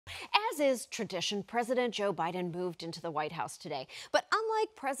As is tradition, President Joe Biden moved into the White House today. But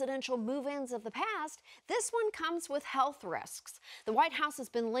unlike presidential move-ins of the past, this one comes with health risks. The White House has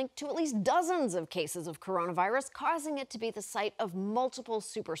been linked to at least dozens of cases of coronavirus, causing it to be the site of multiple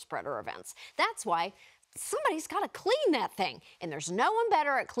super spreader events. That's why somebody's got to clean that thing. And there's no one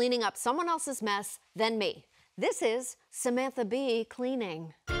better at cleaning up someone else's mess than me. This is Samantha Bee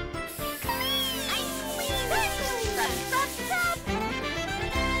cleaning.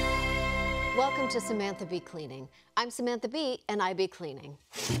 Welcome to Samantha Bee Cleaning. I'm Samantha Bee, and I be cleaning.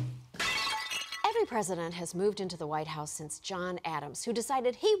 Every president has moved into the White House since John Adams, who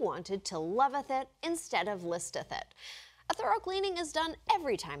decided he wanted to loveth it instead of listeth it. A thorough cleaning is done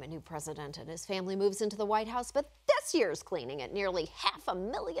every time a new president and his family moves into the White House, but this year's cleaning at nearly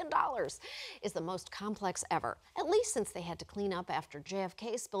 $500,000 is the most complex ever, at least since they had to clean up after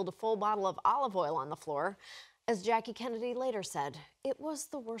JFK spilled a full bottle of olive oil on the floor. As Jackie Kennedy later said, it was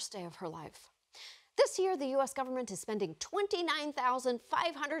the worst day of her life. This year, the U.S. government is spending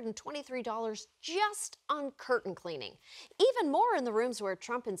 $29,523 just on curtain cleaning. Even more in the rooms where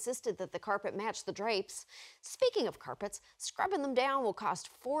Trump insisted that the carpet match the drapes. Speaking of carpets, scrubbing them down will cost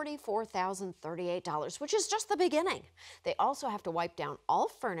 $44,038, which is just the beginning. They also have to wipe down all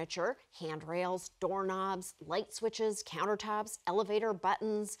furniture, handrails, doorknobs, light switches, countertops, elevator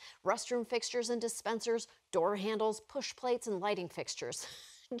buttons, restroom fixtures and dispensers, door handles, push plates, and lighting fixtures.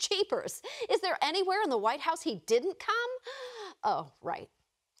 Jeepers, is there anywhere in the White House he didn't come? Oh, right.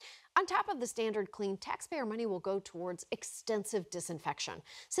 On top of the standard clean, taxpayer money will go towards extensive disinfection.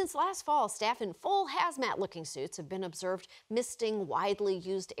 Since last fall, staff in full hazmat-looking suits have been observed misting widely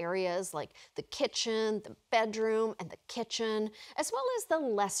used areas like the kitchen, the bedroom, and the kitchen, as well as the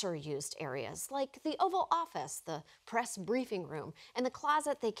lesser used areas like the Oval Office, the press briefing room, and the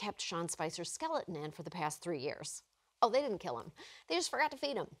closet they kept Sean Spicer's skeleton in for the past 3 years. Oh, they didn't kill him. They just forgot to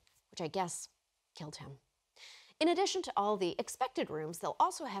feed him, which I guess killed him. In addition to all the expected rooms, they'll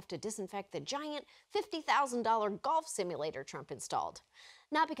also have to disinfect the giant $50,000 golf simulator Trump installed.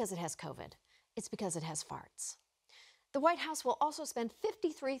 Not because it has COVID, it's because it has farts. The White House will also spend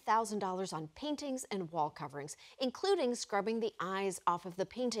 $53,000 on paintings and wall coverings, including scrubbing the eyes off of the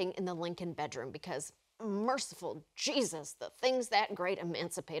painting in the Lincoln bedroom because, merciful Jesus, the things that great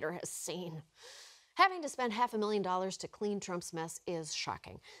emancipator has seen. Having to spend $500,000 to clean Trump's mess is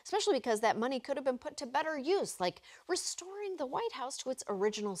shocking, especially because that money could have been put to better use, like restoring the White House to its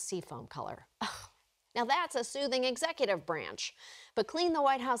original seafoam color. Ugh. Now that's a soothing executive branch, but clean the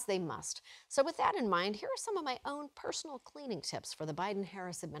White House they must. So with that in mind, here are some of my own personal cleaning tips for the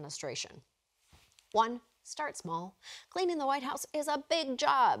Biden-Harris administration. 1. Start small. Cleaning the White House is a big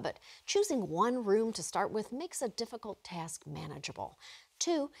job, but choosing one room to start with makes a difficult task manageable.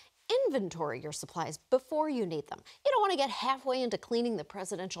 2. Inventory your supplies before you need them. You don't want to get halfway into cleaning the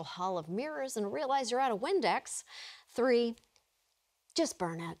presidential hall of mirrors and realize you're out of Windex. 3, just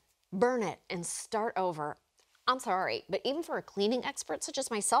burn it. Burn it and start over. I'm sorry, but even for a cleaning expert such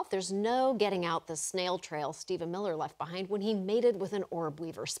as myself, there's no getting out the snail trail Stephen Miller left behind when he mated with an orb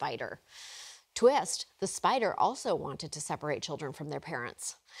weaver spider. Twist, the spider also wanted to separate children from their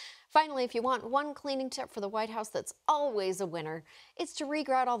parents. Finally, if you want one cleaning tip for the White House that's always a winner, it's to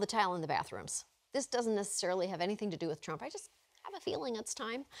regrout all the tile in the bathrooms. This doesn't necessarily have anything to do with Trump. I just have a feeling it's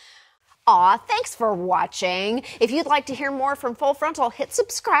time. Aw, thanks for watching. If you'd like to hear more from Full Frontal, hit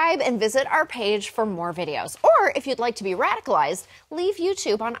subscribe and visit our page for more videos. Or if you'd like to be radicalized, leave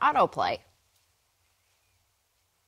YouTube on autoplay.